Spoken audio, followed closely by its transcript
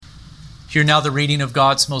Hear now the reading of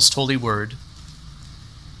God's most holy word.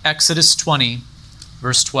 Exodus 20,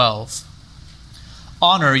 verse 12.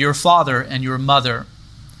 Honor your father and your mother,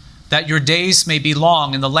 that your days may be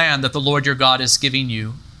long in the land that the Lord your God is giving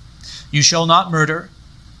you. You shall not murder.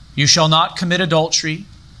 You shall not commit adultery.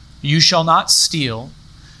 You shall not steal.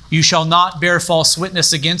 You shall not bear false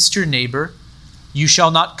witness against your neighbor. You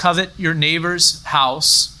shall not covet your neighbor's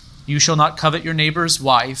house. You shall not covet your neighbor's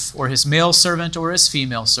wife, or his male servant or his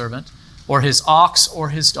female servant, or his ox or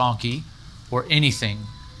his donkey, or anything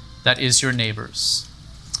that is your neighbor's.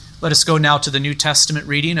 Let us go now to the New Testament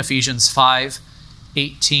reading, Ephesians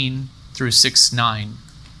 5:18 through 6:9.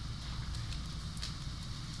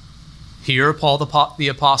 Here, Paul the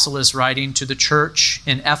Apostle is writing to the church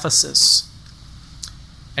in Ephesus.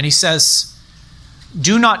 And he says,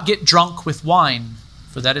 "Do not get drunk with wine,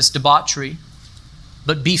 for that is debauchery,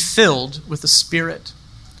 but be filled with the Spirit,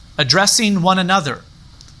 addressing one another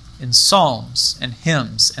in psalms and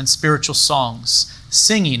hymns and spiritual songs,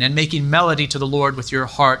 singing and making melody to the Lord with your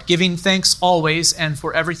heart, giving thanks always and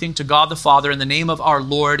for everything to God the Father in the name of our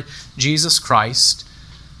Lord Jesus Christ,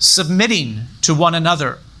 submitting to one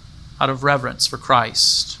another out of reverence for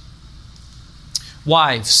Christ.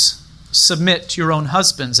 Wives, submit to your own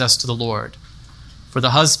husbands as to the Lord. For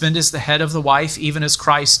the husband is the head of the wife, even as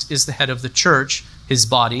Christ is the head of the church, his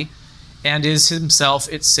body, and is himself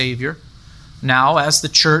its Savior. Now, as the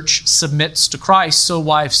church submits to Christ, so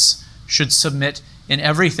wives should submit in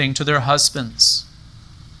everything to their husbands.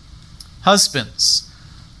 Husbands,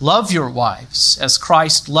 love your wives as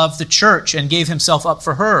Christ loved the church and gave himself up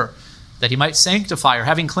for her, that he might sanctify her,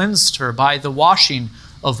 having cleansed her by the washing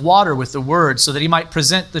of water with the word, so that he might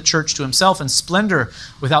present the church to himself in splendor,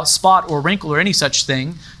 without spot or wrinkle or any such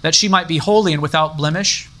thing, that she might be holy and without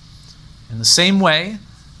blemish. In the same way,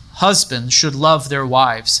 husbands should love their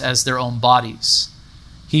wives as their own bodies.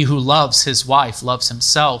 He who loves his wife loves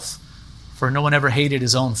himself, for no one ever hated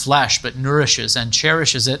his own flesh, but nourishes and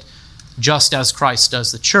cherishes it, just as Christ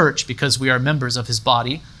does the church, because we are members of his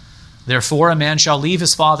body. Therefore, a man shall leave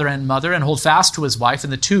his father and mother and hold fast to his wife,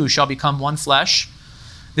 and the two shall become one flesh.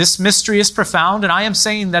 This mystery is profound, and I am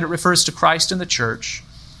saying that it refers to Christ and the church.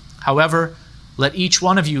 However, let each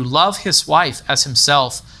one of you love his wife as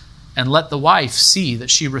himself, and let the wife see that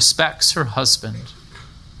she respects her husband.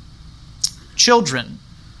 Children,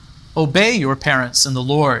 obey your parents in the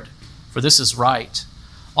Lord, for this is right.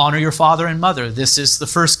 Honor your father and mother. This is the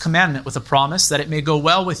first commandment with a promise, that it may go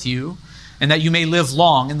well with you, and that you may live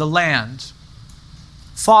long in the land.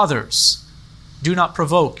 Fathers, do not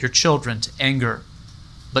provoke your children to anger,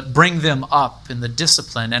 but bring them up in the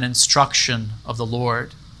discipline and instruction of the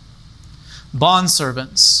Lord.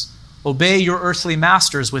 Bondservants, obey your earthly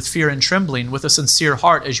masters with fear and trembling, with a sincere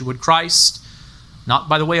heart as you would Christ, not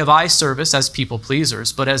by the way of eye service as people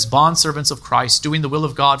pleasers, but as bondservants of Christ, doing the will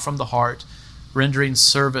of God from the heart, rendering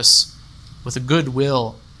service with a good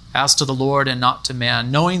will as to the Lord and not to man,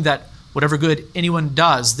 knowing that whatever good anyone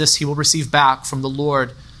does, this he will receive back from the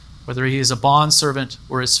Lord, whether he is a bondservant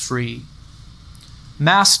or is free.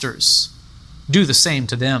 Masters, do the same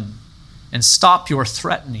to them, and stop your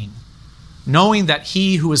threatening, knowing that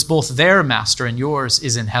he who is both their master and yours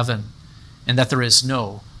is in heaven, and that there is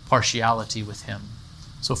no partiality with him.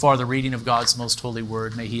 So far, the reading of God's most holy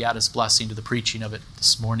word. May he add his blessing to the preaching of it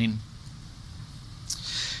this morning.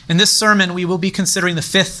 In this sermon, we will be considering the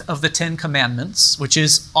fifth of the 10 commandments, which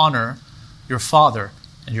is honor your father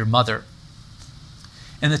and your mother.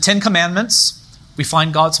 In the 10 commandments, we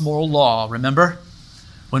find God's moral law. Remember,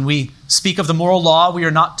 when we speak of the moral law, we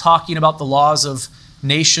are not talking about the laws of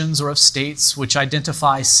nations or of states which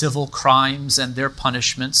identify civil crimes and their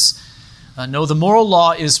punishments. No, the moral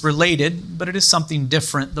law is related, but it is something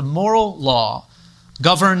different. The moral law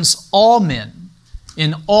governs all men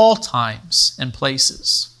in all times and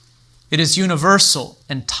places. It is universal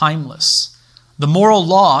and timeless. The moral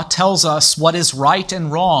law tells us what is right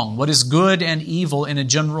and wrong, what is good and evil in a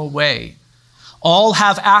general way. All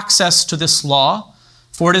have access to this law,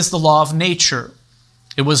 for it is the law of nature.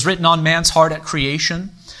 It was written on man's heart at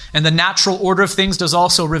creation, and the natural order of things does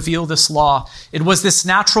also reveal this law. It was this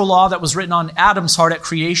natural law that was written on Adam's heart at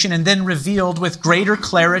creation and then revealed with greater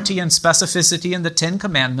clarity and specificity in the 10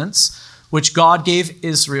 commandments, which God gave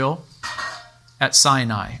Israel at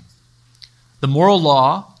Sinai. The moral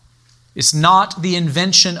law is not the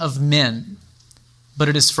invention of men, but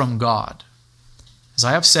it is from God. As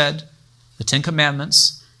I have said, the 10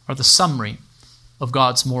 commandments are the summary of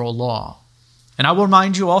God's moral law. And I will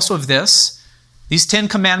remind you also of this. These 10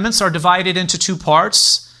 commandments are divided into 2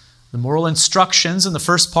 parts. The moral instructions in the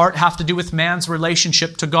first part have to do with man's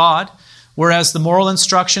relationship to God, whereas the moral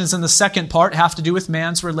instructions in the second part have to do with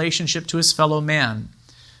man's relationship to his fellow man.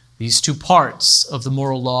 These two parts of the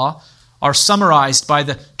moral law are summarized by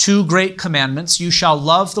the two great commandments. You shall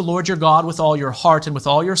love the Lord your God with all your heart and with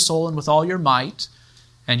all your soul and with all your might,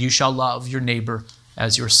 and you shall love your neighbor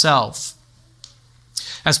as yourself.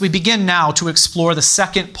 As we begin now to explore the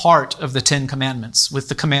second part of the Ten Commandments with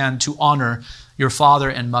the command to honor your father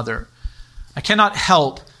and mother, I cannot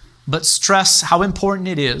help but stress how important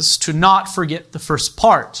it is to not forget the first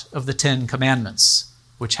part of the Ten Commandments,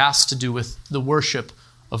 which has to do with the worship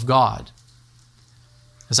of God.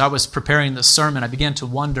 As I was preparing this sermon, I began to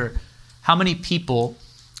wonder how many people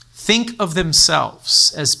think of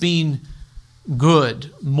themselves as being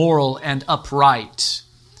good, moral, and upright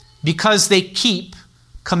because they keep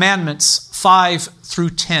commandments 5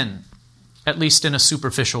 through 10, at least in a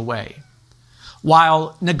superficial way,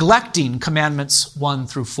 while neglecting commandments 1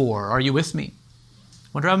 through 4. Are you with me? I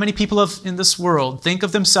wonder how many people in this world think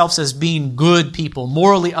of themselves as being good people,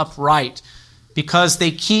 morally upright, because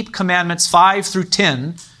they keep commandments 5 through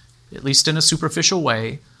 10, at least in a superficial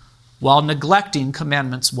way, while neglecting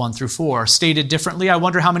commandments 1 through 4. Stated differently, I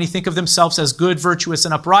wonder how many think of themselves as good, virtuous,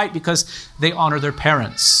 and upright because they honor their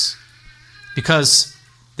parents, because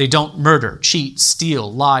they don't murder, cheat,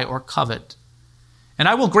 steal, lie, or covet. And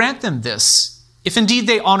I will grant them this. If indeed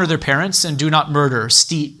they honor their parents and do not murder,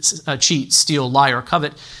 cheat, steal, lie, or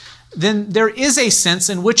covet, then there is a sense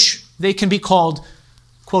in which they can be called,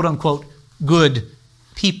 quote unquote, good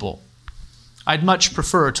people. I'd much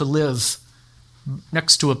prefer to live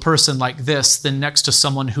next to a person like this than next to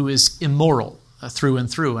someone who is immoral through and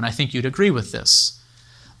through, and I think you'd agree with this.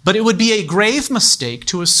 But it would be a grave mistake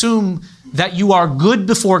to assume that you are good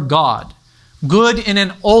before God, good in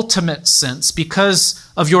an ultimate sense,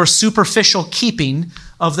 because of your superficial keeping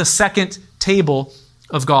of the second table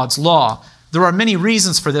of God's law. There are many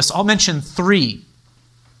reasons for this. I'll mention 3.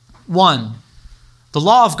 1, the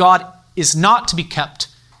law of God is not to be kept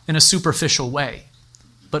in a superficial way,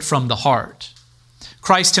 but from the heart.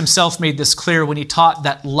 Christ himself made this clear when he taught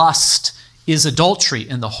that lust is adultery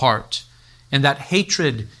in the heart, and that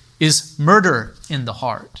hatred is murder in the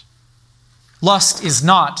heart. Lust is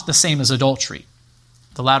not the same as adultery.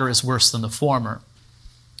 The latter is worse than the former.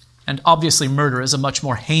 And obviously murder is a much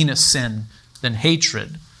more heinous sin than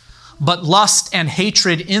hatred. But lust and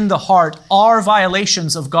hatred in the heart are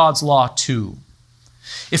violations of God's law too.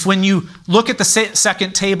 If when you look at the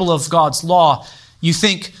second table of God's law, you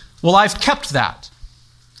think, well, I've kept that,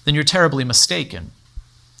 then you're terribly mistaken.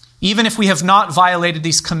 Even if we have not violated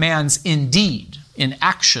these commands in deed, in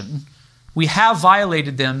action, we have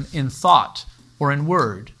violated them in thought or in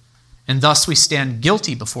word, and thus we stand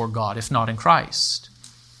guilty before God, if not in Christ.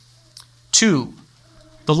 2,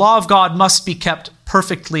 the law of God must be kept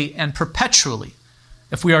perfectly and perpetually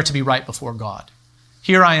if we are to be right before God.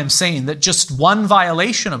 Here I am saying that just one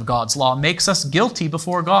violation of God's law makes us guilty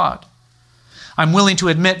before God. I'm willing to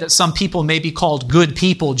admit that some people may be called good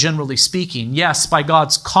people, generally speaking. Yes, by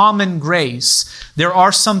God's common grace, there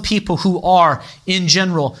are some people who are, in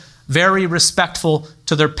general, very respectful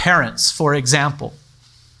to their parents, for example.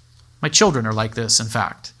 My children are like this, in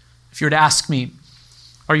fact. If you were to ask me,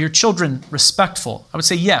 are your children respectful? I would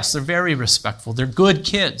say yes, they're very respectful. They're good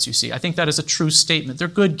kids, you see. I think that is a true statement. They're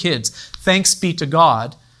good kids. Thanks be to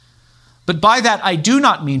God. But by that, I do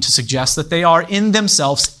not mean to suggest that they are in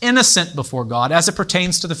themselves innocent before God as it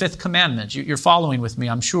pertains to the 5th commandment. You're following with me,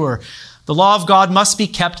 I'm sure. The law of God must be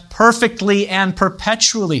kept perfectly and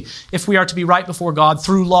perpetually if we are to be right before God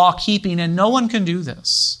through law keeping, and no one can do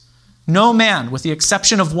this. No man, with the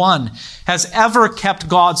exception of one, has ever kept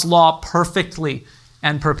God's law perfectly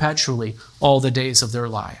and perpetually all the days of their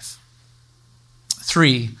life.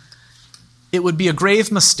 3, it would be a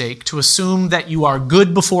grave mistake to assume that you are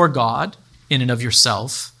good before God in and of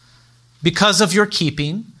yourself because of your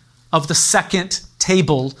keeping of the second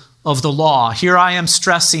table of the law. Here I am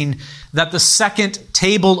stressing that the second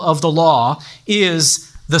table of the law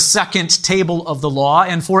is the second table of the law,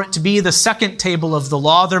 and for it to be the second table of the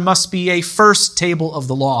law, there must be a first table of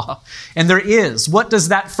the law. And there is. What does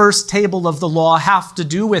that first table of the law have to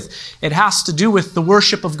do with? It has to do with the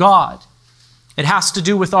worship of God. It has to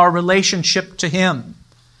do with our relationship to Him.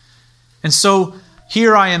 And so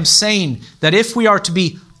here I am saying that if we are to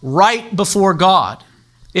be right before God,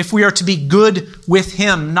 if we are to be good with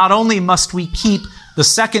Him, not only must we keep the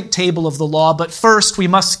second table of the law, but first we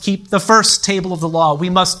must keep the first table of the law. We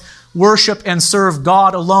must worship and serve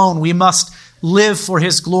God alone. We must live for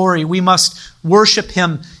His glory. We must worship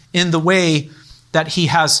Him in the way that He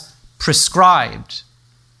has prescribed.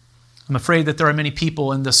 I'm afraid that there are many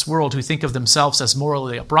people in this world who think of themselves as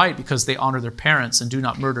morally upright because they honor their parents and do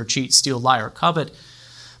not murder, cheat, steal, lie, or covet.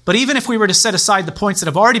 But even if we were to set aside the points that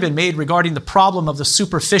have already been made regarding the problem of the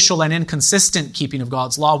superficial and inconsistent keeping of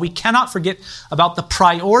God's law, we cannot forget about the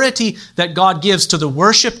priority that God gives to the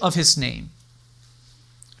worship of his name.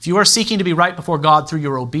 If you are seeking to be right before God through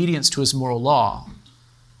your obedience to his moral law,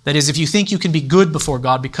 that is, if you think you can be good before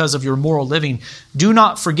God because of your moral living, do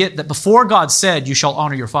not forget that before God said, you shall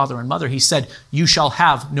honor your father and mother, he said, you shall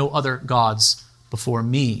have no other gods before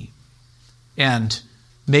me, and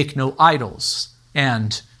make no idols,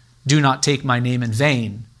 and do not take my name in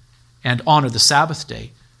vain, and honor the Sabbath day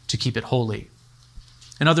to keep it holy.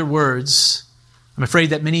 In other words, I'm afraid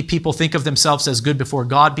that many people think of themselves as good before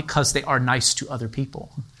God because they are nice to other people.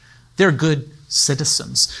 They're good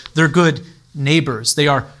citizens. They're good neighbors. They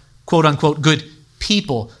are, quote unquote, good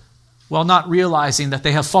people, while not realizing that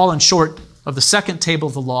they have fallen short of the second table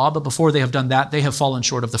of the law, but before they have done that, they have fallen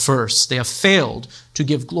short of the first. They have failed to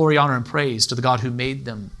give glory, honor, and praise to the God who made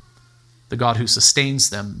them, the God who sustains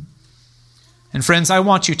them. And friends, I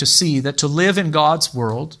want you to see that to live in God's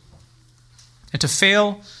world and to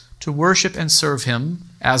fail to worship and serve him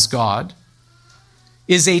as God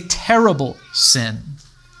is a terrible sin,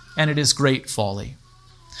 and it is great folly.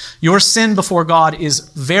 Your sin before God is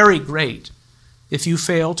very great if you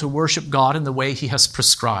fail to worship God in the way he has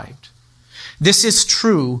prescribed. This is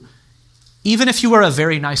true even if you are a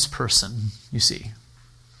very nice person, you see.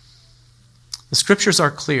 The scriptures are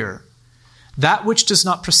clear. That which does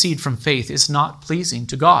not proceed from faith is not pleasing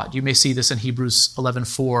to God. You may see this in Hebrews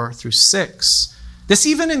 11:4 through 6. This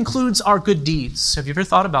even includes our good deeds. Have you ever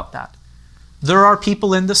thought about that? There are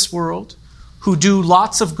people in this world who do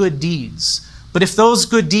lots of good deeds, but if those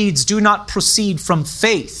good deeds do not proceed from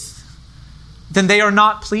faith, then they are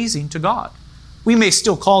not pleasing to God. We may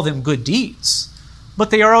still call them good deeds,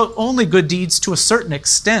 but they are only good deeds to a certain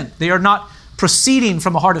extent. They are not proceeding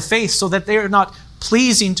from a heart of faith, so that they are not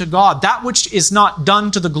pleasing to God. That which is not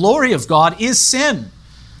done to the glory of God is sin.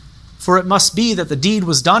 For it must be that the deed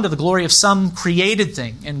was done to the glory of some created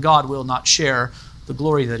thing, and God will not share the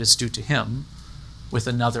glory that is due to him with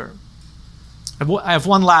another. I have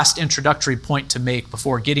one last introductory point to make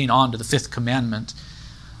before getting on to the fifth commandment.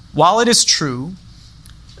 While it is true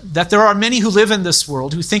that there are many who live in this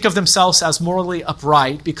world who think of themselves as morally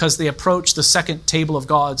upright because they approach the second table of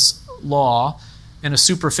God's law in a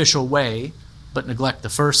superficial way, but neglect the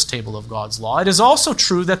first table of God's law, it is also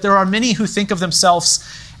true that there are many who think of themselves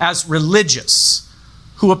as religious,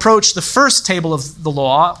 who approach the first table of the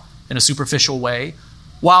law in a superficial way,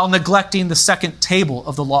 while neglecting the second table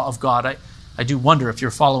of the law of God. I do wonder if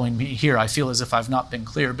you're following me here. I feel as if I've not been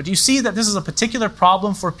clear. But do you see that this is a particular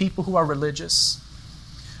problem for people who are religious?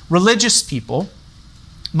 Religious people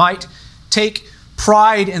might take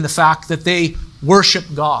pride in the fact that they worship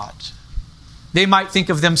God. They might think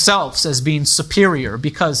of themselves as being superior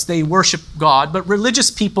because they worship God. But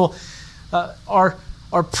religious people are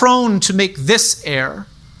prone to make this error.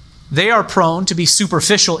 They are prone to be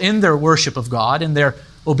superficial in their worship of God, in their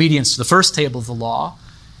obedience to the first table of the law.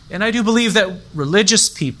 And I do believe that religious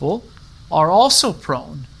people are also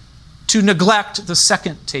prone to neglect the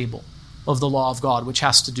second table of the law of God, which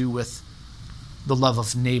has to do with the love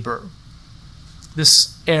of neighbor.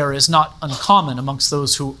 This error is not uncommon amongst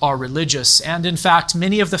those who are religious. And in fact,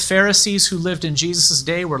 many of the Pharisees who lived in Jesus'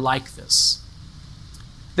 day were like this.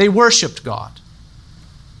 They worshiped God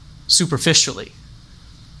superficially.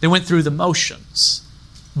 They went through the motions,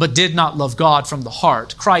 but did not love God from the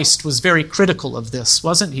heart. Christ was very critical of this,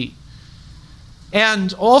 wasn't he?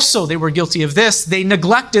 And also they were guilty of this. They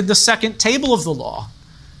neglected the second table of the law.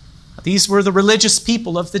 These were the religious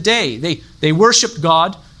people of the day. They worshiped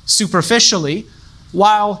God superficially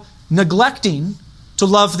while neglecting to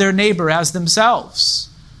love their neighbor as themselves.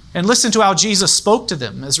 And listen to how Jesus spoke to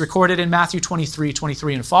them, as recorded in Matthew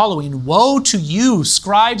 23:23 and following. Woe to you,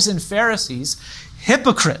 scribes and Pharisees,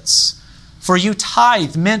 hypocrites! For you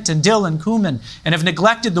tithe mint and dill and cumin, and have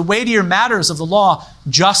neglected the weightier matters of the law,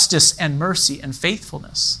 justice and mercy and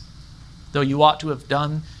faithfulness. Though you ought to have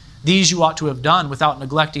done, these you ought to have done without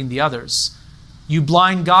neglecting the others. You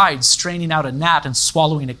blind guides, straining out a gnat and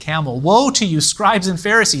swallowing a camel. Woe to you, scribes and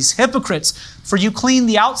Pharisees, hypocrites! For you clean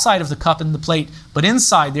the outside of the cup and the plate, but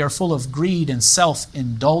inside they are full of greed and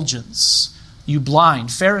self-indulgence. You blind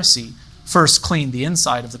Pharisee, first clean the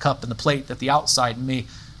inside of the cup and the plate, that the outside may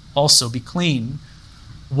also be clean.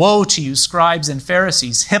 Woe to you, scribes and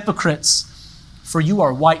Pharisees, hypocrites! For you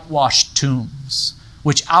are whitewashed tombs,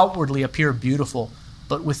 which outwardly appear beautiful,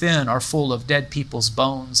 but within are full of dead people's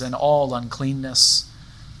bones and all uncleanness.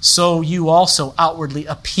 so you also outwardly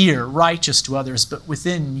appear righteous to others, but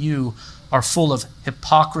within you are full of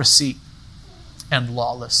hypocrisy and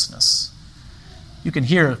lawlessness. You can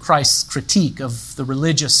hear Christ's critique of the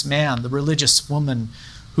religious man, the religious woman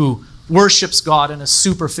who worships God in a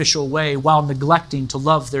superficial way while neglecting to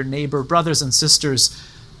love their neighbor. Brothers and sisters,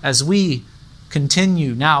 as we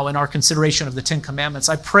continue now in our consideration of the Ten Commandments,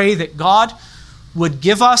 I pray that God would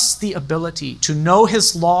give us the ability to know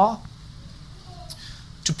His law,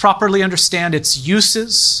 to properly understand its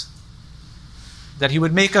uses, that He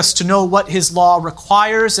would make us to know what His law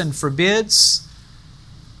requires and forbids,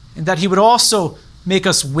 and that He would also make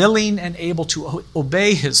us willing and able to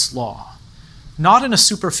obey His law, not in a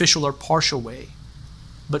superficial or partial way,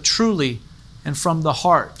 but truly and from the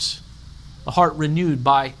heart renewed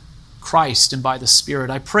by Christ and by the Spirit.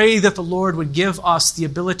 I pray that the Lord would give us the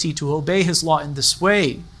ability to obey His law in this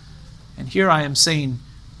way. And here I am saying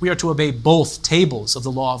we are to obey both tables of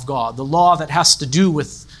the law of God, the law that has to do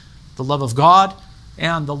with the love of God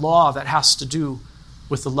and the law that has to do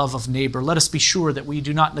with the love of neighbor. Let us be sure that we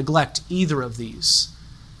do not neglect either of these.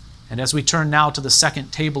 And as we turn now to the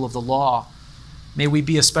second table of the law, may we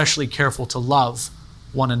be especially careful to love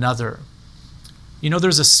one another. You know,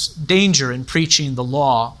 there's a danger in preaching the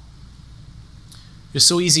law. It's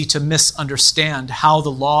so easy to misunderstand how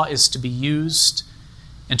the law is to be used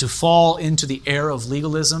and to fall into the error of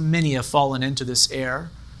legalism. Many have fallen into this error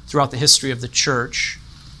throughout the history of the church.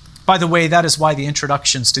 By the way, that is why the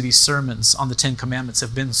introductions to these sermons on the Ten Commandments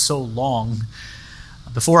have been so long.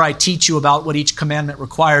 Before I teach you about what each commandment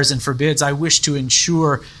requires and forbids, I wish to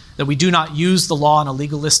ensure that we do not use the law in a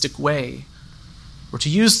legalistic way. We're to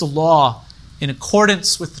use the law in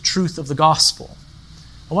accordance with the truth of the gospel.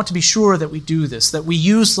 I want to be sure that we do this, that we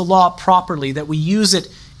use the law properly, that we use it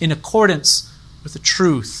in accordance with the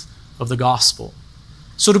truth of the gospel.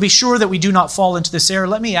 So to be sure that we do not fall into this error,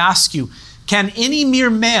 let me ask you, can any mere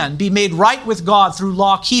man be made right with God through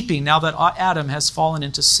law keeping now that Adam has fallen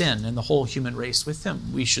into sin and the whole human race with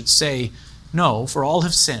him? We should say no, for all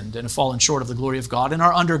have sinned and have fallen short of the glory of God and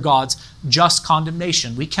are under God's just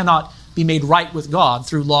condemnation. We cannot be made right with God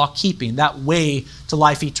through law keeping. That way to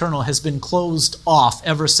life eternal has been closed off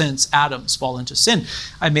ever since Adam's fall into sin.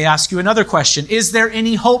 I may ask you another question. Is there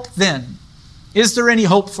any hope then? Is there any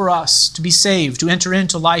hope for us to be saved, to enter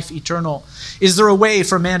into life eternal? Is there a way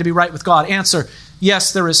for man to be right with God? Answer,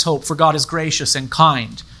 yes, there is hope, for God is gracious and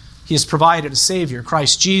kind. He has provided a Savior,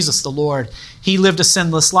 Christ Jesus the Lord. He lived a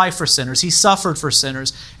sinless life for sinners. He suffered for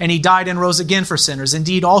sinners, and He died and rose again for sinners.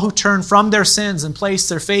 Indeed, all who turn from their sins and place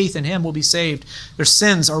their faith in Him will be saved. Their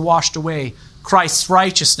sins are washed away. Christ's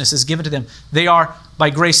righteousness is given to them. They are,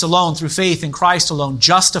 by grace alone, through faith in Christ alone,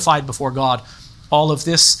 justified before God. All of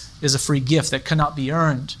this is a free gift that cannot be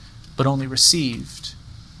earned, but only received.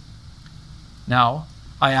 Now,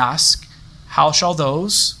 I ask, how shall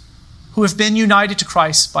those who have been united to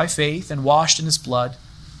Christ by faith and washed in His blood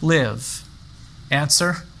live?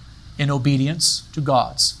 Answer, in obedience to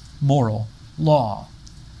God's moral law.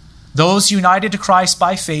 Those united to Christ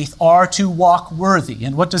by faith are to walk worthy.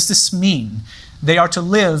 And what does this mean? They are to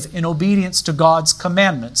live in obedience to God's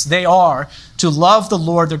commandments. They are to love the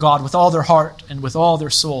Lord their God with all their heart and with all their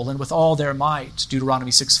soul and with all their might,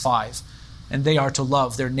 Deuteronomy 6:5. And they are to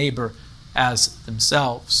love their neighbor as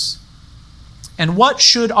themselves. And what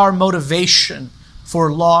should our motivation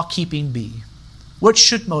for law keeping be? What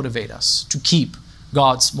should motivate us to keep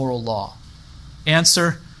God's moral law?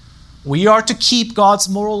 Answer, we are to keep God's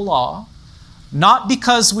moral law not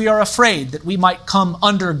because we are afraid that we might come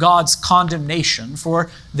under God's condemnation, for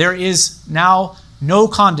there is now no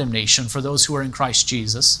condemnation for those who are in Christ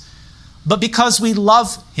Jesus, but because we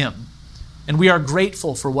love Him and we are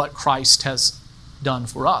grateful for what Christ has done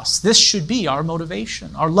for us. This should be our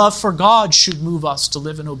motivation. Our love for God should move us to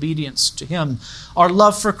live in obedience to Him. Our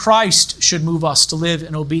love for Christ should move us to live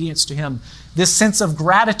in obedience to Him. This sense of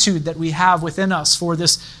gratitude that we have within us for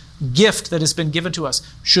this gift that has been given to us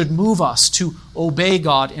should move us to obey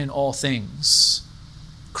God in all things.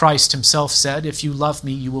 Christ Himself said, if you love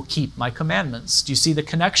me, you will keep my commandments. Do you see the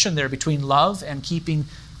connection there between love and keeping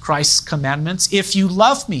Christ's commandments? If you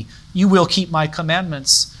love me, you will keep my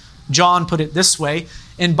commandments. John put it this way,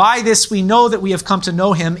 and by this we know that we have come to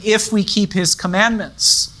know Him if we keep His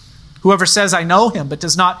commandments. Whoever says, I know Him, but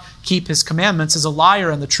does not keep His commandments is a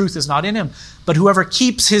liar, and the truth is not in him. But whoever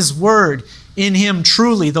keeps His word, in Him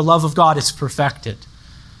truly the love of God is perfected.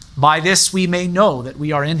 By this we may know that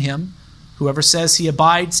we are in Him. Whoever says he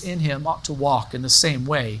abides in Him ought to walk in the same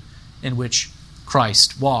way in which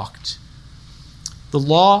Christ walked. The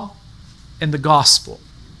law and the gospel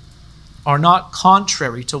are not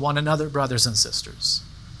contrary to one another, brothers and sisters.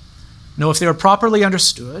 No, if they are properly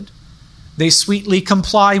understood, they sweetly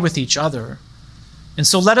comply with each other. And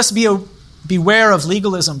so let us beware of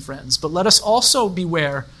legalism, friends, but let us also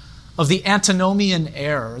beware of the antinomian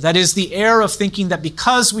error. That is, the error of thinking that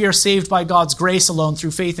because we are saved by God's grace alone,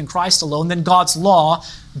 through faith in Christ alone, then God's law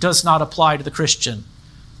does not apply to the Christian.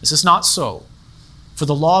 This is not so. For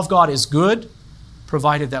the law of God is good,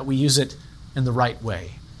 provided that we use it in the right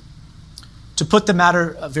way. To put the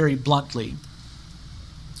matter very bluntly,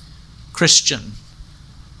 Christian,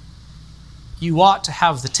 you ought to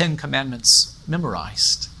have the Ten Commandments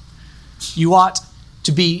memorized. You ought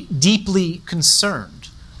to be deeply concerned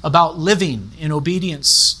about living in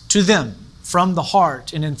obedience to them from the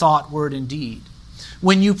heart and in thought, word, and deed.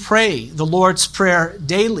 When you pray the Lord's Prayer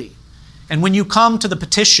daily, and when you come to the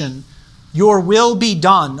petition, "Your will be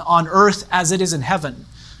done on earth as it is in heaven,"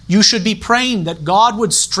 you should be praying that God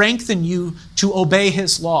would strengthen you to obey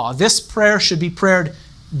His law. This prayer should be prayed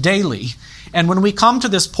daily. And when we come to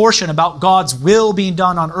this portion about God's will being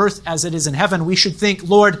done on earth as it is in heaven, we should think,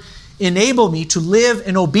 "Lord, enable me to live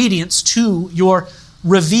in obedience to your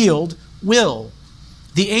revealed will."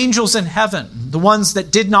 The angels in heaven, the ones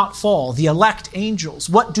that did not fall, the elect angels,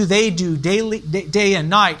 what do they do day and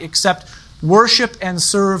night except worship and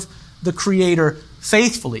serve the Creator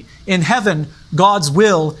faithfully? In heaven, God's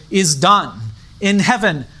will is done. In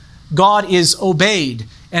heaven, God is obeyed.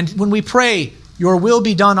 And when we pray, "Your will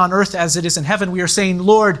be done on earth as it is in heaven," we are saying,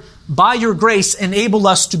 "Lord, by your grace, enable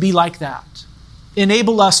us to be like that.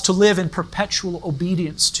 Enable us to live in perpetual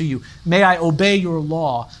obedience to you. May I obey your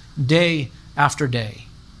law day after day."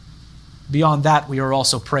 Beyond that, we are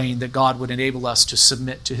also praying that God would enable us to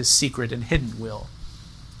submit to His secret and hidden will,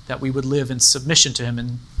 that we would live in submission to Him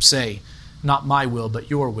and say, "Not my will, but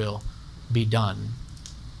your will be done."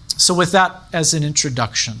 So with that as an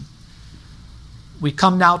introduction, we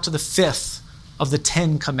come now to the fifth of the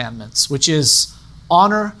 10 Commandments, which is,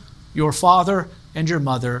 "Honor your father and your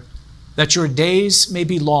mother, that your days may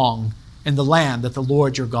be long in the land that the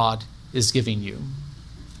Lord your God is giving you."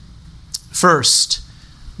 First,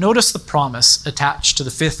 notice the promise attached to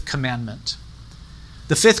the fifth commandment.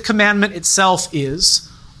 The fifth commandment itself is,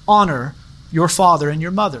 "Honor your father and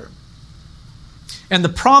your mother." And the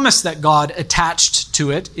promise that God attached to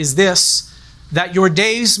it is this, that your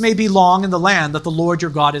days may be long in the land that the Lord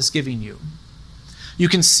your God is giving you. You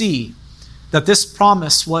can see that this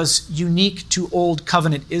promise was unique to Old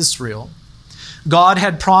Covenant Israel. God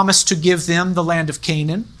had promised to give them the land of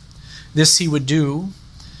Canaan. This He would do.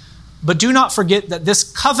 But do not forget that this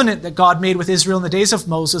covenant that God made with Israel in the days of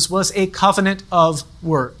Moses was a covenant of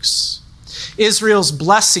works. Israel's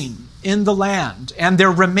blessing in the land and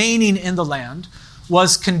their remaining in the land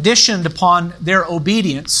was conditioned upon their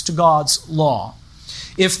obedience to God's law.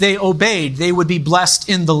 If they obeyed, they would be blessed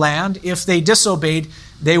in the land. If they disobeyed,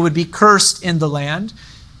 they would be cursed in the land.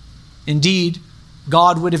 Indeed,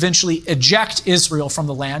 God would eventually eject Israel from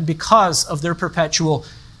the land because of their perpetual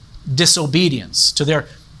disobedience to their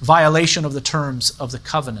violation of the terms of the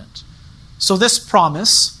covenant. So this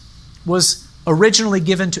promise was originally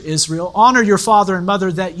given to Israel: "Honor your father and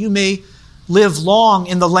mother that you may live long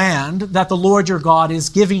in the land that the Lord your God is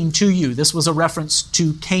giving to you." This was a reference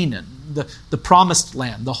to Canaan, the promised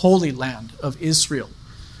land, the holy land of Israel.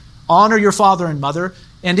 Honor your father and mother,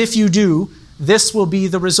 and if you do, this will be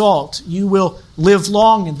the result. You will live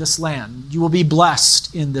long in this land. You will be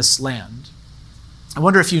blessed in this land. I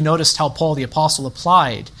wonder if you noticed how Paul the Apostle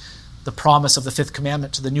applied the promise of the fifth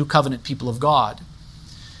commandment to the new covenant people of God.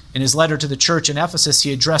 In his letter to the church in Ephesus,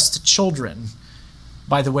 he addressed the children.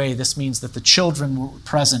 By the way, this means that the children were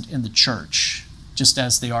present in the church, just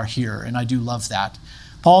as they are here, and I do love that.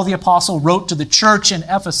 Paul the Apostle wrote to the church in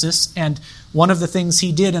Ephesus, and one of the things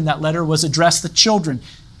he did in that letter was address the children.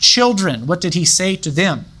 Children, what did he say to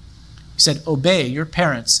them? He said, "Obey your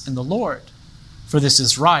parents in the Lord, for this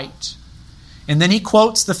is right." And then he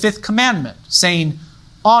quotes the fifth commandment, saying,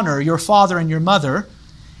 "Honor your father and your mother."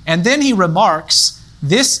 And then he remarks,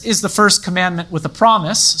 this is the first commandment with a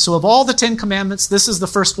promise. So of all the 10 commandments, this is the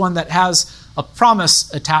first one that has a promise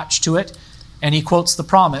attached to it. And he quotes the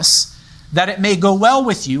promise, "that it may go well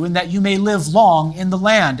with you and that you may live long in the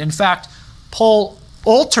land." In fact, Paul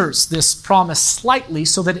alters this promise slightly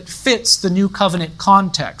so that it fits the new covenant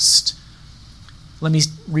context. Let me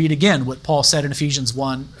read again what Paul said in Ephesians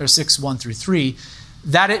 6, 1 through 3.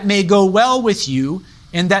 "That it may go well with you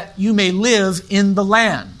and that you may live in the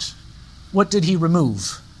land." What did he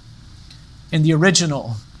remove? In the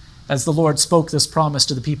original, as the Lord spoke this promise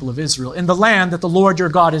to the people of Israel, "in the land that the Lord your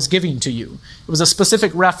God is giving to you." It was a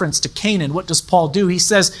specific reference to Canaan. What does Paul do? He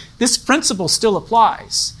says, this principle still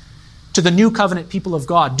applies. to the new covenant people of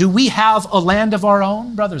God. Do we have a land of our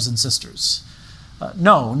own, brothers and sisters?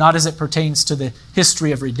 No, not as it pertains to the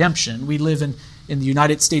history of redemption. We live in the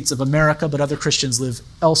United States of America, but other Christians live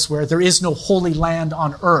elsewhere. There is no holy land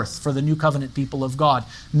on earth for the new covenant people of God.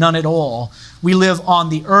 None at all. We live on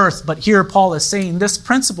the earth, but here Paul is saying this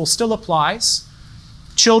principle still applies.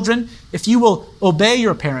 Children, if you will obey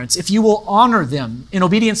your parents, if you will honor them in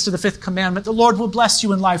obedience to the fifth commandment, the Lord will bless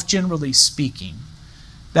you in life, generally speaking.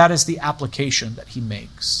 That is the application that he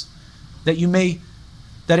makes. That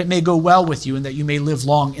it may go well with you and that you may live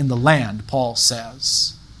long in the land, Paul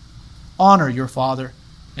says. Honor your father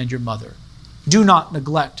and your mother. Do not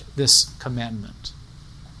neglect this commandment.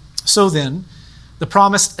 So then, the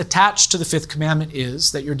promise attached to the fifth commandment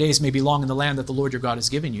is that your days may be long in the land that the Lord your God has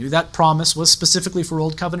given you. That promise was specifically for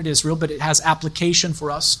Old Covenant Israel, but it has application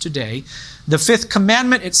for us today. The fifth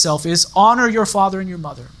commandment itself is honor your father and your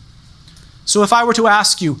mother. So if I were to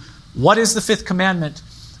ask you, what is the fifth commandment?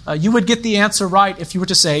 You would get the answer right if you were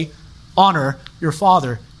to say, honor your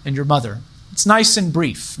father and your mother. It's nice and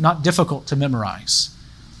brief, not difficult to memorize.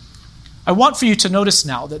 I want for you to notice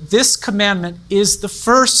now that this commandment is the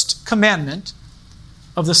first commandment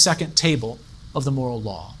of the second table of the moral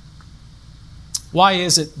law. Why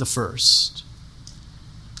is it the first?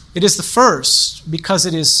 It is the first because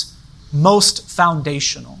it is most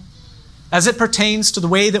foundational. As it pertains to the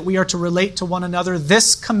way that we are to relate to one another,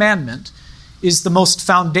 this commandment is the most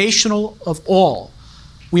foundational of all.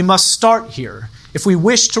 We must start here. If we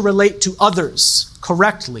wish to relate to others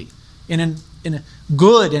correctly, in a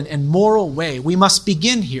good and moral way, we must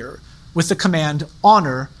begin here with the command,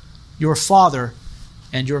 honor your father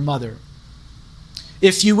and your mother.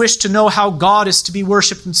 If you wish to know how God is to be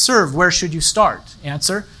worshipped and served, where should you start?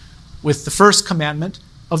 Answer, with the first commandment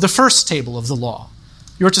of the first table of the law.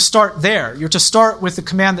 You're to start there. You're to start with the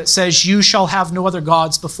command that says, you shall have no other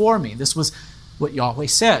gods before me. This was what Yahweh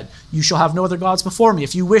said. You shall have no other gods before me.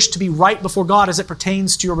 If you wish to be right before God as it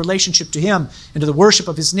pertains to your relationship to him and to the worship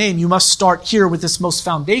of his name, you must start here with this most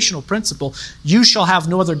foundational principle. You shall have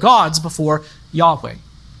no other gods before Yahweh.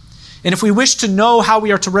 And if we wish to know how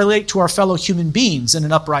we are to relate to our fellow human beings in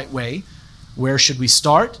an upright way, where should we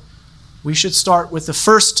start? We should start with the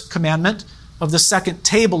first commandment of the second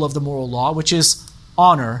table of the moral law, which is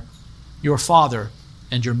honor your father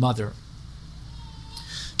and your mother.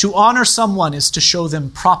 To honor someone is to show them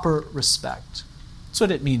proper respect. That's what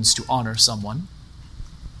it means to honor someone.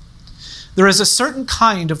 There is a certain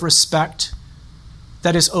kind of respect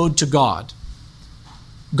that is owed to God.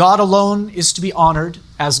 God alone is to be honored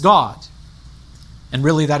as God. And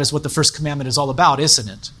really that is what the first commandment is all about, isn't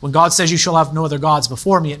it? When God says you shall have no other gods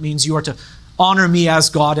before me, it means you are to honor me as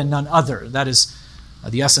God and none other. That is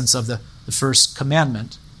the essence of the first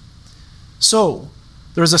commandment. So,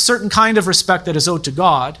 there is a certain kind of respect that is owed to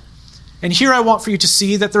God. And here I want for you to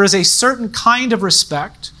see that there is a certain kind of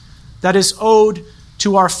respect that is owed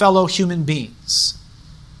to our fellow human beings.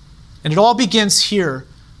 And it all begins here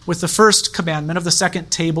with the first commandment of the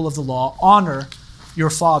second table of the law, honor your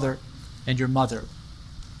father and your mother.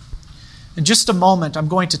 In just a moment, I'm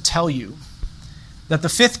going to tell you that the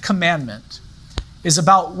fifth commandment is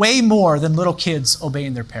about way more than little kids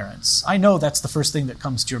obeying their parents. I know that's the first thing that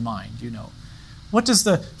comes to your mind, you know. What does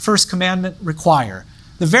the first commandment require?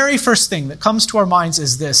 The very first thing that comes to our minds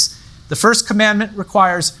is this. The first commandment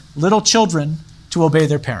requires little children to obey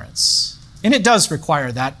their parents. And it does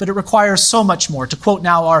require that, but it requires so much more. To quote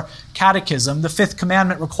now our catechism, the fifth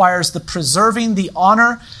commandment requires the preserving the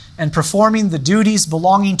honor and performing the duties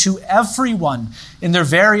belonging to everyone in their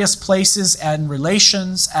various places and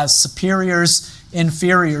relations as superiors,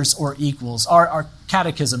 inferiors, or equals. Our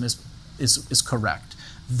catechism is correct.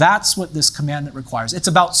 That's what this commandment requires. It's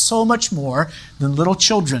about so much more than little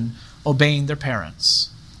children obeying their parents.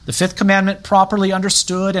 The fifth commandment, properly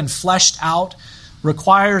understood and fleshed out,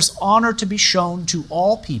 requires honor to be shown to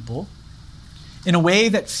all people in a way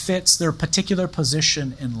that fits their particular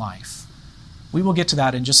position in life. We will get to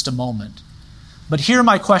that in just a moment. But here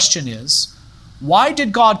my question is, why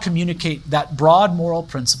did God communicate that broad moral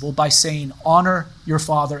principle by saying, honor your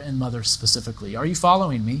father and mother specifically? Are you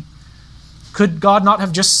following me? Could God not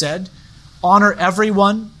have just said, honor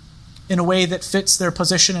everyone in a way that fits their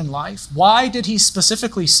position in life? Why did he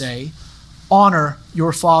specifically say, honor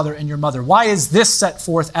your father and your mother? Why is this set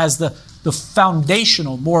forth as the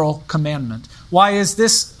foundational moral commandment? Why is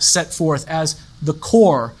this set forth as the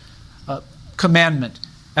core commandment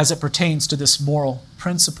as it pertains to this moral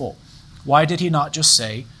principle? Why did he not just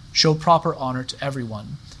say, show proper honor to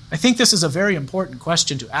everyone? I think this is a very important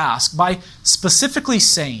question to ask. By specifically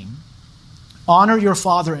saying, honor your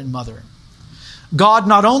father and mother, God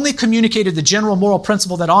not only communicated the general moral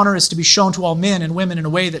principle that honor is to be shown to all men and women in a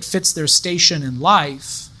way that fits their station in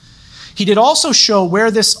life, he did also show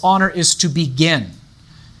where this honor is to begin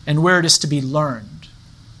and where it is to be learned,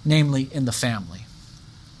 namely in the family.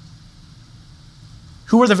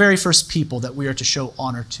 Who are the very first people that we are to show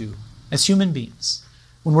honor to as human beings?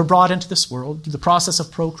 When we're brought into this world through the process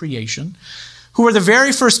of procreation, who are the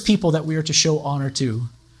very first people that we are to show honor to?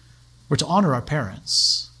 We're to honor our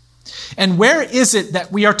parents. And where is it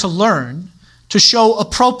that we are to learn to show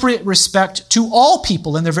appropriate respect to all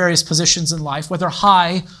people in their various positions in life, whether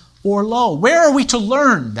high or low? Where are we to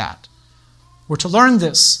learn that? We're to learn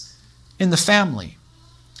this in the family,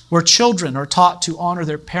 where children are taught to honor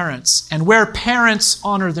their parents, and where parents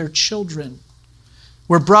honor their children,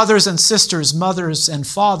 where brothers and sisters, mothers and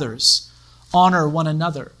fathers honor one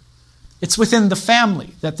another. It's within the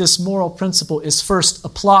family that this moral principle is first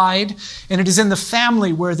applied, and it is in the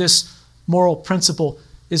family where this moral principle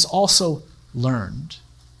is also learned.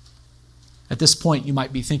 At this point, you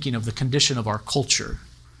might be thinking of the condition of our culture.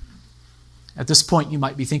 At this point, you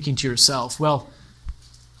might be thinking to yourself, well,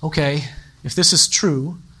 okay, if this is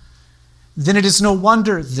true, then it is no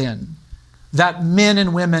wonder then that men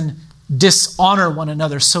and women dishonor one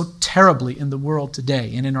another so terribly in the world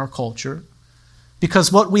today and in our culture.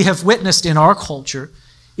 Because what we have witnessed in our culture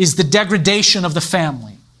is the degradation of the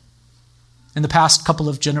family in the past couple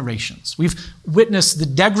of generations. We've witnessed the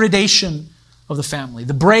degradation of the family,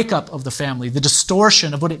 the breakup of the family, the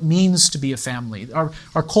distortion of what it means to be a family.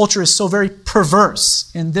 Our culture is so very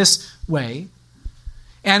perverse in this way.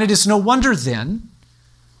 And it is no wonder then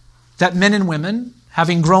that men and women,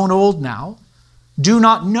 having grown old now, do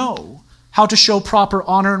not know how to show proper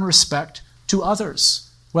honor and respect to others,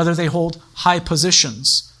 whether they hold high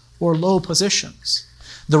positions or low positions.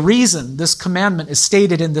 The reason this commandment is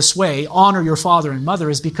stated in this way, honor your father and mother,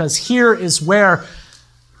 is because here is where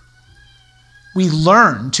we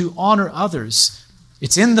learn to honor others.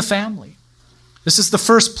 It's in the family. This is the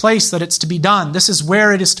first place that it's to be done. This is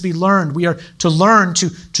where it is to be learned. We are to learn to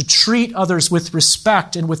treat others with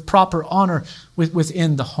respect and with proper honor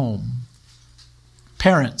within the home.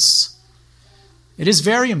 Parents, it is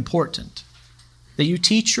very important that you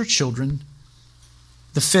teach your children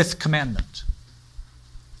the fifth commandment.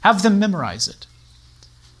 Have them memorize it.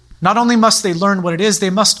 Not only must they learn what it is, they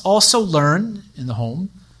must also learn in the home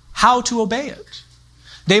how to obey it.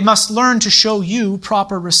 They must learn to show you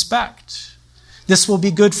proper respect. This will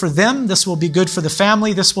be good for them. This will be good for the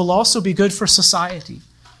family. This will also be good for society,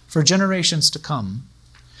 for generations to come.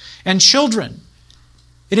 And children,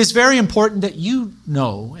 it is very important that you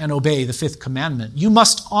know and obey the fifth commandment. You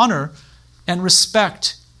must honor and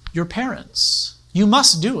respect your parents. You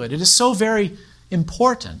must do it. It is so very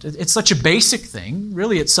important. It's such a basic thing.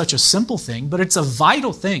 Really, it's such a simple thing, but it's a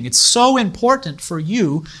vital thing. It's so important for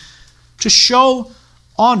you to show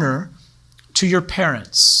honor to your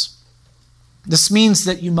parents. This means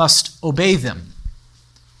that you must obey them,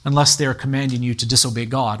 unless they are commanding you to disobey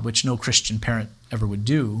God, which no Christian parent ever would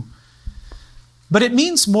do. But it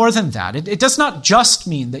means more than that. It does not just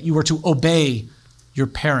mean that you are to obey your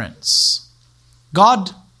parents.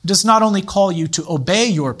 God does not only call you to obey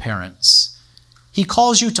your parents, He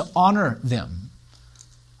calls you to honor them.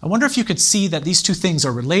 I wonder if you could see that these two things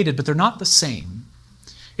are related, but they're not the same.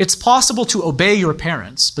 It's possible to obey your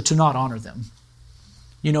parents, but to not honor them.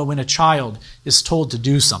 You know, when a child is told to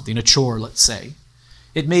do something, a chore, let's say,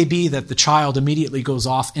 it may be that the child immediately goes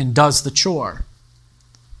off and does the chore.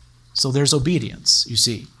 So there's obedience, you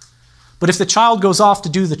see. But if the child goes off to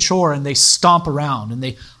do the chore and they stomp around and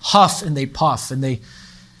they huff and they puff and they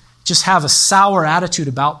just have a sour attitude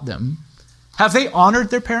about them, have they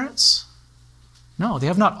honored their parents? No, they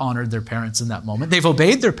have not honored their parents in that moment. They've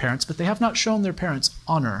obeyed their parents, but they have not shown their parents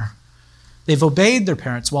honor. They've obeyed their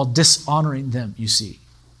parents while dishonoring them, you see.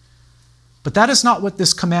 But that is not what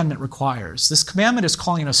this commandment requires. This commandment is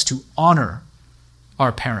calling us to honor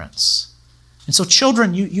our parents. And so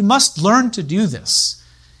children, you must learn to do this.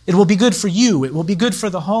 It will be good for you, it will be good for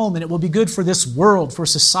the home, and it will be good for this world, for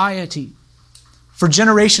society, for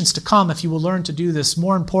generations to come if you will learn to do this.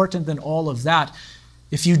 More important than all of that,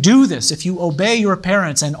 if you do this, if you obey your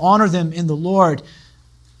parents and honor them in the Lord,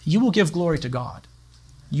 you will give glory to God.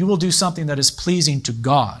 You will do something that is pleasing to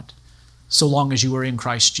God, so long as you are in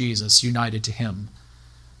Christ Jesus, united to Him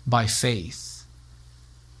by faith.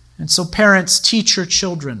 And so parents, teach your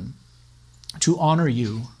children to honor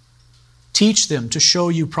you. Teach them to show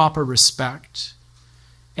you proper respect.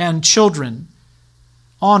 And children,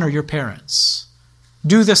 honor your parents.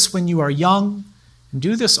 Do this when you are young, and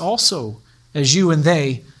do this also as you and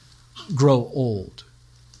they grow old.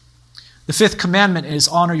 The fifth commandment is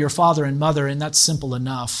honor your father and mother, and that's simple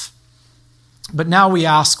enough. But now we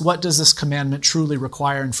ask, what does this commandment truly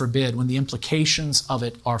require and forbid when the implications of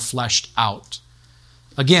it are fleshed out?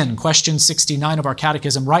 Again, question 69 of our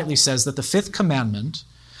catechism rightly says that the fifth commandment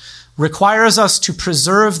requires us to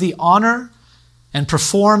preserve the honor and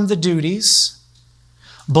perform the duties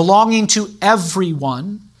belonging to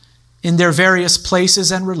everyone in their various places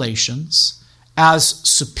and relations as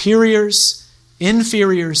superiors,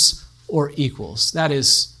 inferiors, or equals. That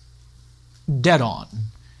is dead on.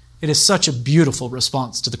 It is such a beautiful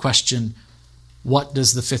response to the question, what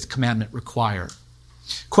does the fifth commandment require?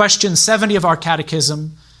 Question 70 of our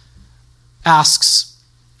catechism asks,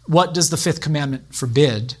 what does the fifth commandment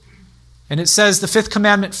forbid? And it says the fifth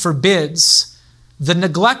commandment forbids the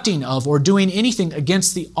neglecting of or doing anything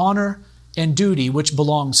against the honor and duty which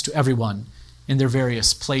belongs to everyone in their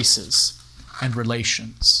various places and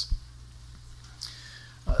relations.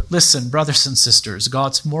 Listen, brothers and sisters,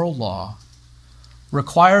 God's moral law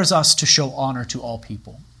requires us to show honor to all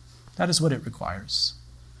people. That is what it requires.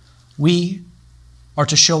 We are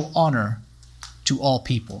to show honor to all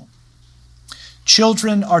people.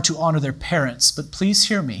 Children are to honor their parents, but please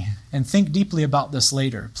hear me and think deeply about this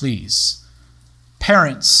later, please.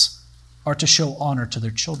 Parents are to show honor to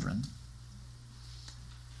their children.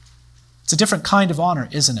 It's a different kind of honor,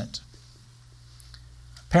 isn't it?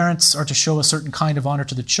 Parents are to show a certain kind of honor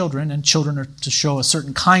to the children, and children are to show a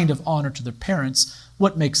certain kind of honor to their parents.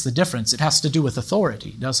 What makes the difference? It has to do with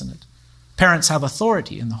authority, doesn't it? Parents have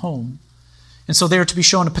authority in the home, and so they are to be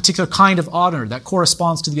shown a particular kind of honor that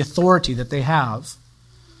corresponds to the authority that they have.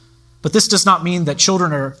 But this does not mean that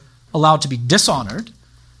children are allowed to be dishonored.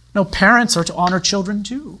 No, parents are to honor children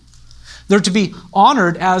too. They're to be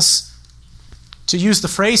honored as, to use the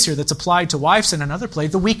phrase here that's applied to wives in another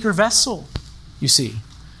place, the weaker vessel, you see.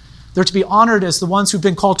 They're to be honored as the ones who've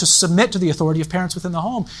been called to submit to the authority of parents within the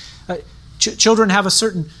home. Children have a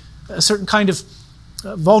certain kind of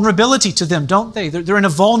vulnerability to them, don't they? They're in a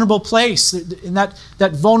vulnerable place. And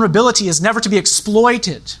that vulnerability is never to be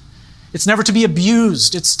exploited. It's never to be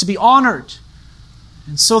abused. It's to be honored.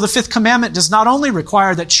 And so the fifth commandment does not only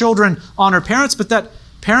require that children honor parents, but that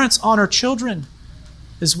parents honor children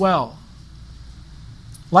as well.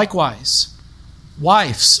 Likewise,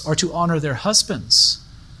 wives are to honor their husbands.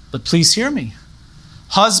 But please hear me.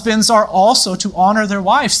 Husbands are also to honor their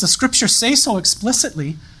wives. The scriptures say so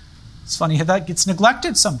explicitly. It's funny how that gets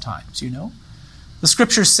neglected sometimes, you know. The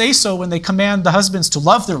scriptures say so when they command the husbands to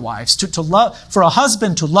love their wives. For a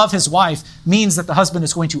husband to love his wife means that the husband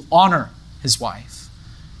is going to honor his wife.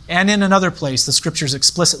 And in another place, the scriptures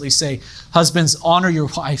explicitly say, husbands, honor your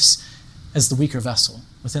wives as the weaker vessel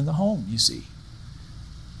within the home, you see.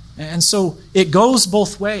 And so it goes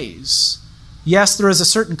both ways. Yes, there is a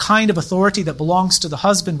certain kind of authority that belongs to the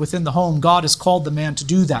husband within the home. God has called the man to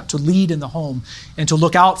do that, to lead in the home and to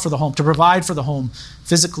look out for the home, to provide for the home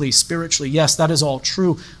physically, spiritually. Yes, that is all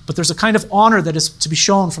true. But there's a kind of honor that is to be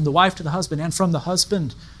shown from the wife to the husband and from the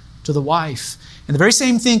husband to the wife. And the very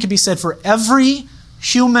same thing can be said for every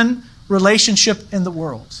human relationship in the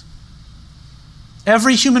world.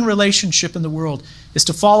 Every human relationship in the world is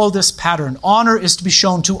to follow this pattern. Honor is to be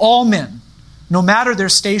shown to all men, no matter their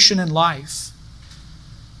station in life.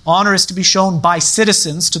 Honor is to be shown by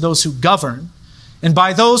citizens to those who govern, and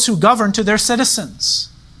by those who govern to their citizens.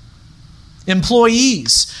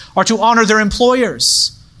 Employees are to honor their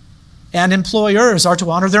employers, and employers are to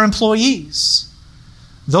honor their employees.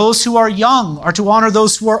 Those who are young are to honor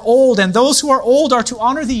those who are old, and those who are old are to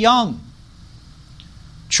honor the young.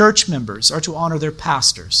 Church members are to honor their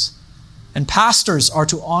pastors, and pastors are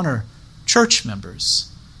to honor church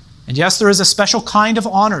members. And yes, there is a special kind of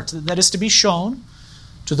honor that is to be shown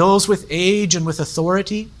to those with age and with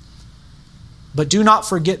authority. But do not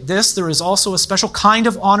forget this, there is also a special kind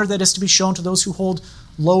of honor that is to be shown to those who hold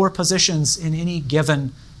lower positions in any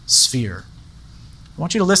given sphere. I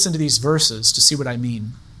want you to listen to these verses to see what I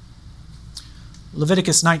mean.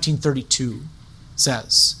 Leviticus 19:32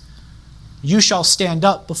 says, "You shall stand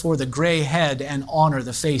up before the gray head and honor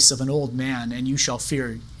the face of an old man, and you shall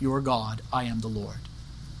fear your God. I am the Lord."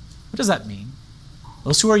 What does that mean?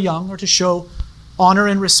 Those who are young are to show honor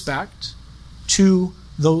and respect to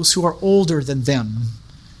those who are older than them.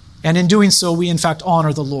 And in doing so, we in fact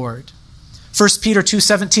honor the Lord. 1 Peter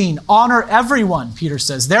 2:17, honor everyone, Peter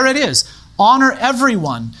says. There it is. Honor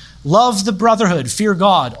everyone. Love the brotherhood. Fear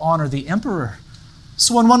God. Honor the emperor.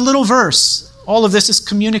 So in one little verse, all of this is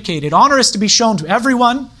communicated. Honor is to be shown to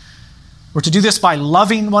everyone. We're to do this by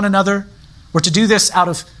loving one another. We're to do this out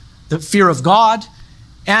of the fear of God.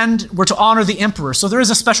 And we're to honor the emperor. So there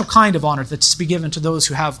is a special kind of honor that's to be given to those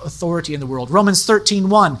who have authority in the world. Romans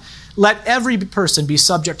 13:1, let every person be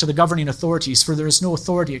subject to the governing authorities, for there is no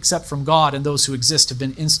authority except from God, and those who exist have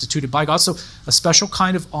been instituted by God. So a special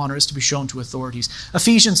kind of honor is to be shown to authorities.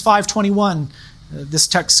 Ephesians 5:21, this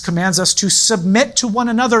text commands us to submit to one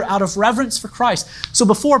another out of reverence for Christ. So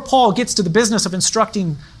before Paul gets to the business of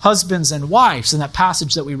instructing husbands and wives in that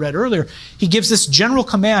passage that we read earlier, he gives this general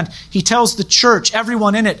command. He tells the church,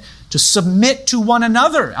 everyone in it, to submit to one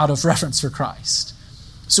another out of reverence for Christ.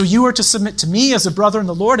 So you are to submit to me as a brother in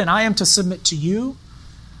the Lord, and I am to submit to you.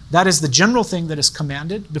 That is the general thing that is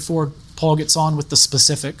commanded before Paul gets on with the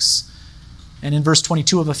specifics. And in verse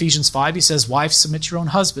 22 of Ephesians 5, he says, wives, submit to your own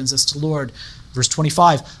husbands as to the Lord. Verse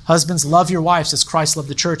 25, husbands, love your wives as Christ loved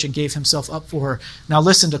the church and gave himself up for her. Now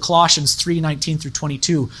listen to Colossians 3:19 through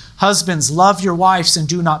 22. Husbands, love your wives and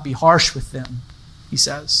do not be harsh with them, he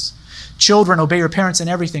says. Children, obey your parents in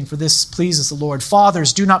everything, for this pleases the Lord.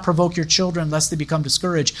 Fathers, do not provoke your children, lest they become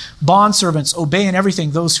discouraged. Bondservants, obey in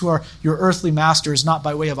everything those who are your earthly masters, not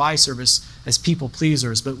by way of eye service as people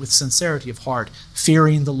pleasers, but with sincerity of heart,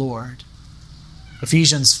 fearing the Lord.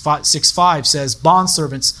 Ephesians 6:5 says,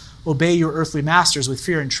 bondservants, obey your earthly masters with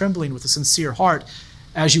fear and trembling, with a sincere heart,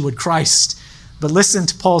 as you would Christ. But listen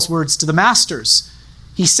to Paul's words to the masters.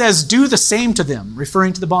 He says, do the same to them,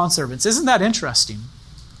 referring to the bondservants. Isn't that interesting?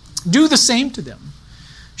 Do the same to them.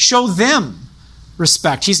 Show them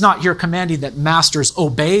respect. He's not here commanding that masters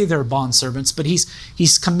obey their bondservants, but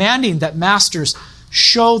he's commanding that masters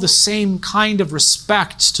show the same kind of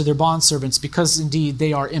respect to their bondservants, because indeed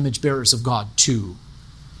they are image bearers of God too.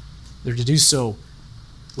 They're to do so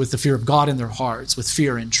with the fear of God in their hearts, with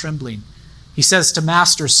fear and trembling. He says to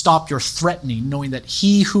masters, stop your threatening, knowing that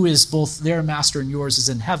he who is both their master and yours is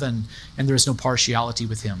in heaven, and there is no partiality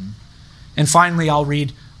with him. And finally, I'll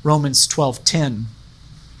read Romans 12:10,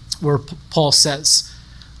 where Paul says,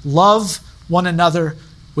 love one another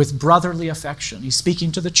with brotherly affection. He's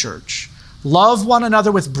speaking to the church. Love one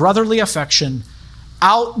another with brotherly affection.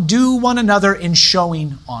 Outdo one another in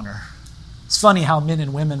showing honor. It's funny how men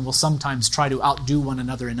and women will sometimes try to outdo one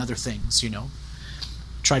another in other things,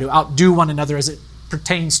 Try to outdo one another as it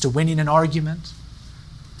pertains to winning an argument.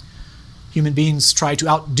 Human beings try to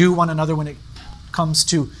outdo one another when it comes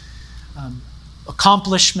to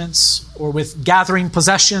accomplishments or with gathering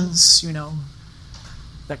possessions,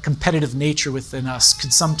 That competitive nature within us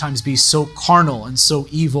can sometimes be so carnal and so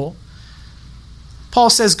evil. Paul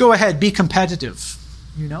says, go ahead, be competitive,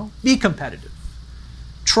 Be competitive.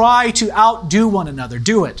 Try to outdo one another.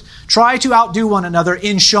 Do it. Try to outdo one another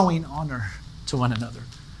in showing honor to one another.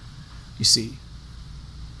 You see,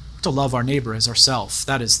 to love our neighbor as ourselves.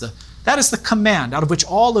 That is the command out of which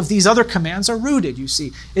all of these other commands are rooted, you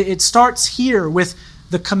see. It starts here with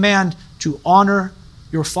the command to honor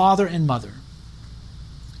your father and mother,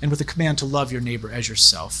 and with the command to love your neighbor as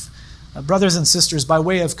yourself. Brothers and sisters, by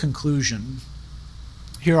way of conclusion,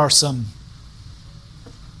 here are some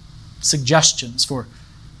suggestions for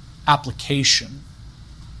application.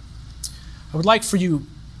 I would like for you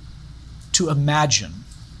to imagine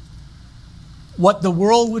what the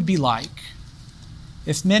world would be like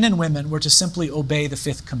if men and women were to simply obey the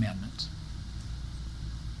fifth commandment.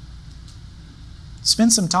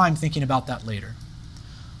 Spend some time thinking about that later.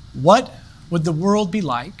 What would the world be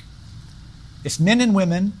like if men and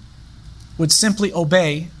women would simply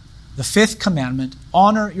obey the fifth commandment,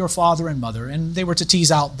 honor your father and mother, and they were to tease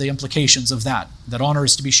out the implications of that honor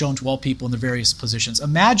is to be shown to all people in the various positions.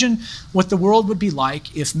 Imagine what the world would be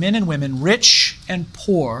like if men and women, rich and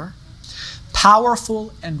poor,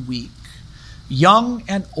 powerful and weak, young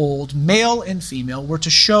and old, male and female, were to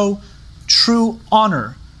show true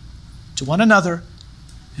honor to one another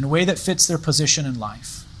in a way that fits their position in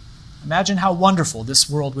life. Imagine how wonderful this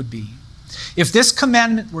world would be. If this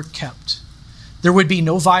commandment were kept, there would be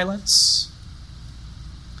no violence.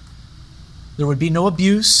 There would be no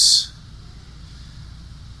abuse.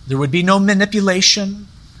 There would be no manipulation.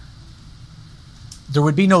 There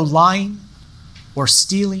would be no lying or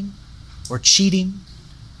stealing or cheating.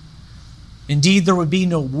 Indeed, there would be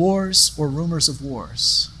no wars or rumors of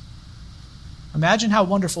wars. Imagine how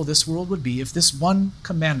wonderful this world would be if this one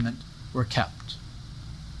commandment were kept.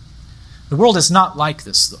 The world is not like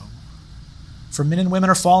this, though. For men and women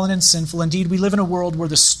are fallen and sinful. Indeed, we live in a world where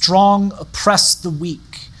the strong oppress the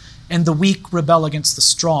weak, and the weak rebel against the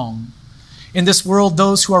strong. In this world,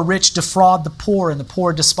 those who are rich defraud the poor, and the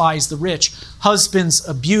poor despise the rich. Husbands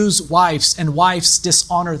abuse wives, and wives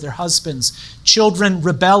dishonor their husbands. Children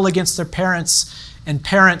rebel against their parents, and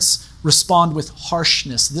parents respond with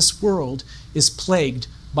harshness. This world is plagued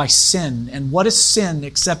by sin. And what is sin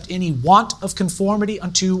except any want of conformity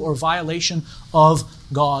unto or violation of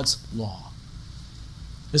God's law?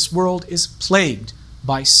 This world is plagued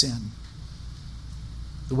by sin.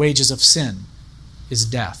 The wages of sin is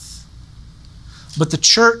death. But the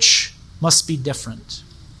church must be different.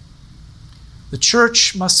 The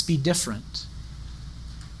church must be different.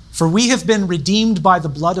 For we have been redeemed by the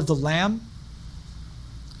blood of the Lamb.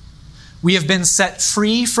 We have been set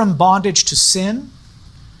free from bondage to sin.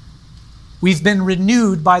 We've been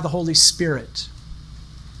renewed by the Holy Spirit.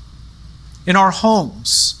 In our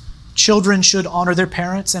homes, children should honor their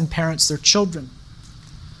parents and parents their children.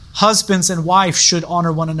 Husbands and wives should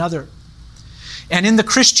honor one another. And in the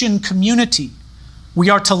Christian community, we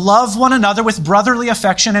are to love one another with brotherly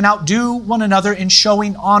affection and outdo one another in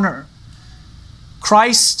showing honor.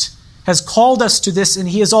 Christ has called us to this, and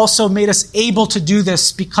he has also made us able to do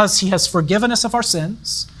this because he has forgiven us of our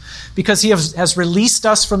sins, because he has released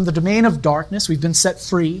us from the domain of darkness. We've been set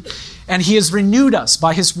free, and he has renewed us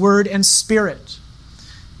by his word and spirit.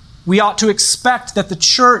 We ought to expect that the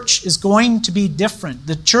church is going to be different.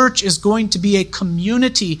 The church is going to be a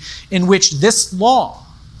community in which this law,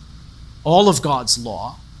 all of God's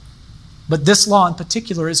law, but this law in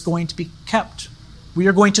particular, is going to be kept. We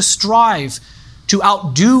are going to strive to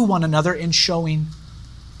outdo one another in showing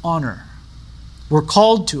honor. We're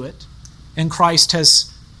called to it, and Christ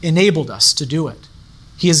has enabled us to do it.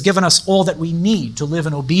 He has given us all that we need to live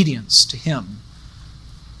in obedience to him.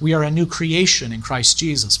 We are a new creation in Christ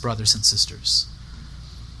Jesus, brothers and sisters.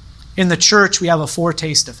 In the church, we have a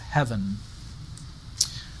foretaste of heaven.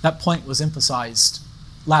 That point was emphasized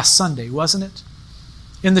last Sunday, wasn't it?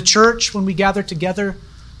 In the church, when we gather together,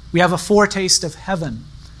 we have a foretaste of heaven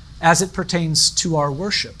as it pertains to our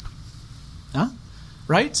worship.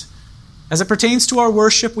 Right? As it pertains to our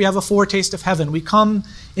worship, we have a foretaste of heaven. We come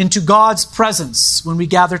into God's presence when we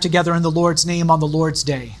gather together in the Lord's name on the Lord's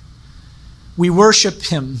day. We worship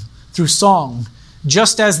him through song,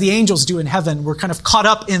 just as the angels do in heaven. We're kind of caught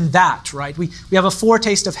up in that, right? We have a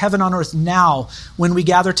foretaste of heaven on earth now when we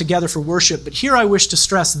gather together for worship. But here I wish to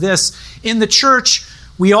stress this. In the church,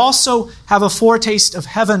 we also have a foretaste of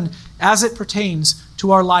heaven as it pertains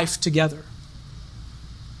to our life together.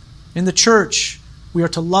 In the church, we are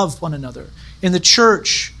to love one another. In the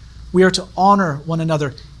church, we are to honor one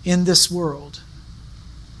another in this world.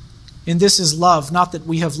 And this is love, not that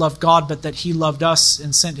we have loved God, but that he loved us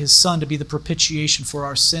and sent his Son to be the propitiation for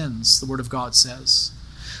our sins, the Word of God says.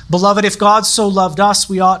 Beloved, if God so loved us,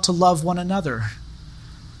 we ought to love one another.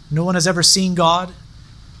 No one has ever seen God.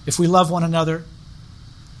 If we love one another,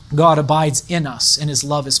 God abides in us, and his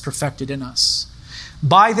love is perfected in us.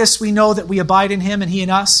 By this we know that we abide in him and he in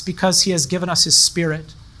us, because he has given us his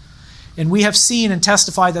Spirit. And we have seen and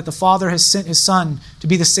testified that the Father has sent his Son to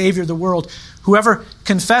be the Savior of the world. Whoever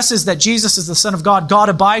confesses that Jesus is the Son of God, God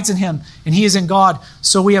abides in him, and he is in God.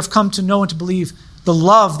 So we have come to know and to believe the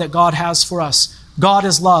love that God has for us. God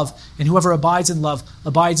is love, and whoever abides in love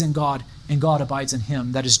abides in God, and God abides in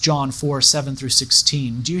him. That is John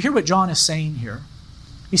 4:7-16. Do you hear what John is saying here?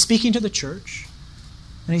 He's speaking to the church,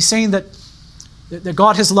 and he's saying that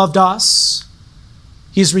God has loved us.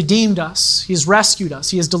 He has redeemed us. He has rescued us.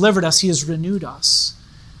 He has delivered us. He has renewed us.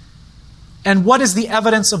 And what is the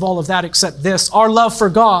evidence of all of that except this? Our love for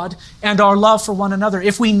God and our love for one another.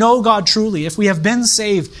 If we know God truly, if we have been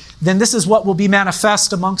saved, then this is what will be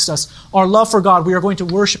manifest amongst us. Our love for God. We are going to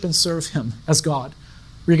worship and serve him as God.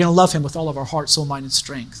 We are going to love him with all of our heart, soul, mind, and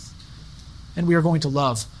strength. And we are going to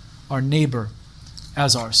love our neighbor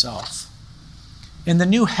as ourselves. In the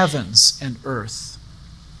new heavens and earth,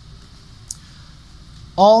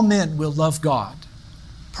 all men will love God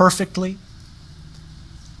perfectly,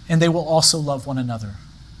 and they will also love one another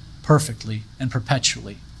perfectly and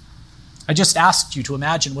perpetually. I just asked you to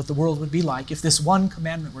imagine what the world would be like if this one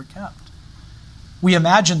commandment were kept. We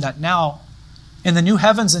imagine that now. In the new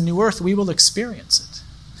heavens and new earth, we will experience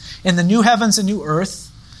it. In the new heavens and new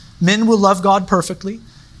earth, men will love God perfectly,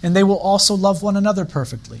 and they will also love one another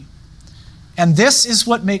perfectly. And this is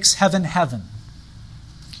what makes heaven heaven.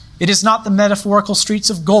 It is not the metaphorical streets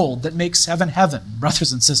of gold that makes heaven heaven,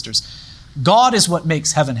 brothers and sisters. God is what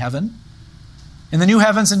makes heaven heaven. In the new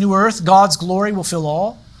heavens and new earth, God's glory will fill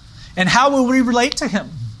all. And how will we relate to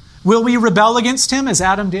him? Will we rebel against him as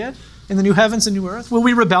Adam did in the new heavens and new earth? Will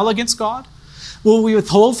we rebel against God? Will we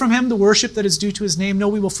withhold from him the worship that is due to his name? No,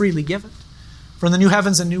 we will freely give it. For in the new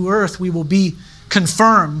heavens and new earth, we will be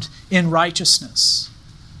confirmed in righteousness.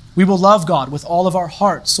 We will love God with all of our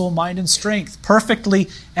heart, soul, mind, and strength, perfectly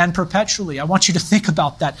and perpetually. I want you to think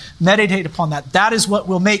about that. Meditate upon that. That is what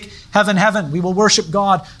will make heaven heaven. We will worship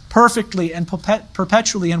God perfectly and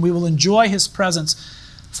perpetually, and we will enjoy his presence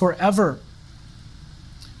forever.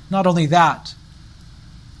 Not only that,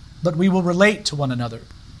 but we will relate to one another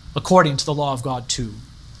according to the law of God too.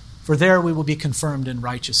 For there we will be confirmed in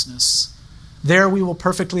righteousness. There we will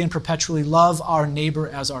perfectly and perpetually love our neighbor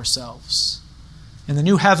as ourselves. In the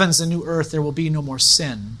new heavens and new earth there will be no more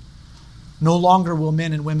sin. No longer will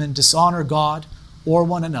men and women dishonor God or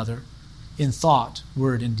one another in thought,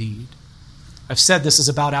 word, and deed. I've said this is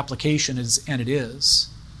about application, and it is.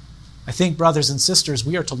 I think, brothers and sisters,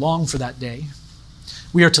 we are to long for that day.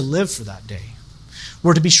 We are to live for that day.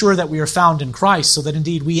 We're to be sure that we are found in Christ, so that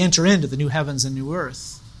indeed we enter into the new heavens and new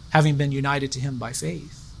earth, having been united to him by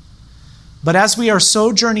faith. But as we are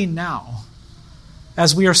sojourning now,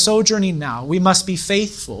 we must be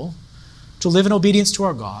faithful to live in obedience to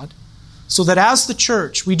our God, so that as the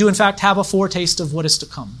church, we do in fact have a foretaste of what is to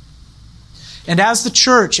come. And as the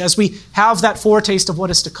church, as we have that foretaste of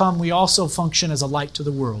what is to come, we also function as a light to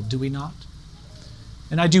the world, do we not?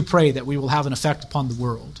 And I do pray that we will have an effect upon the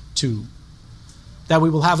world, too. That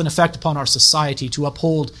we will have an effect upon our society to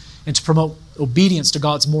uphold and to promote obedience to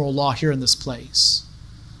God's moral law here in this place.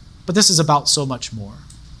 But this is about so much more.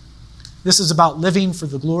 This is about living for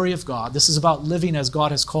the glory of God. This is about living as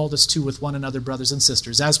God has called us to with one another, brothers and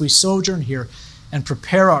sisters, as we sojourn here and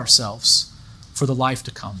prepare ourselves for the life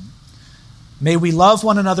to come. May we love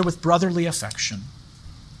one another with brotherly affection.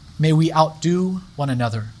 May we outdo one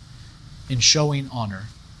another in showing honor.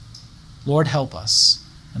 Lord, help us.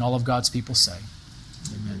 And all of God's people say,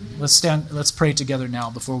 amen. Let's pray together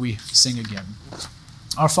now before we sing again.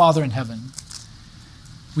 Our Father in heaven,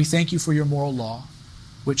 we thank you for your moral law,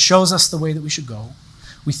 which shows us the way that we should go.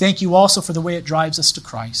 We thank you also for the way it drives us to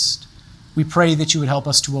Christ. We pray that you would help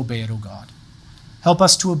us to obey it, O God. Help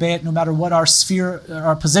us to obey it no matter what our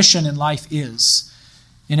position in life is,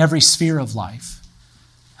 in every sphere of life.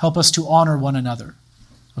 Help us to honor one another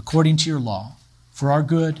according to your law, for our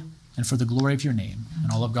good and for the glory of your name.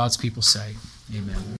 And all of God's people say, amen.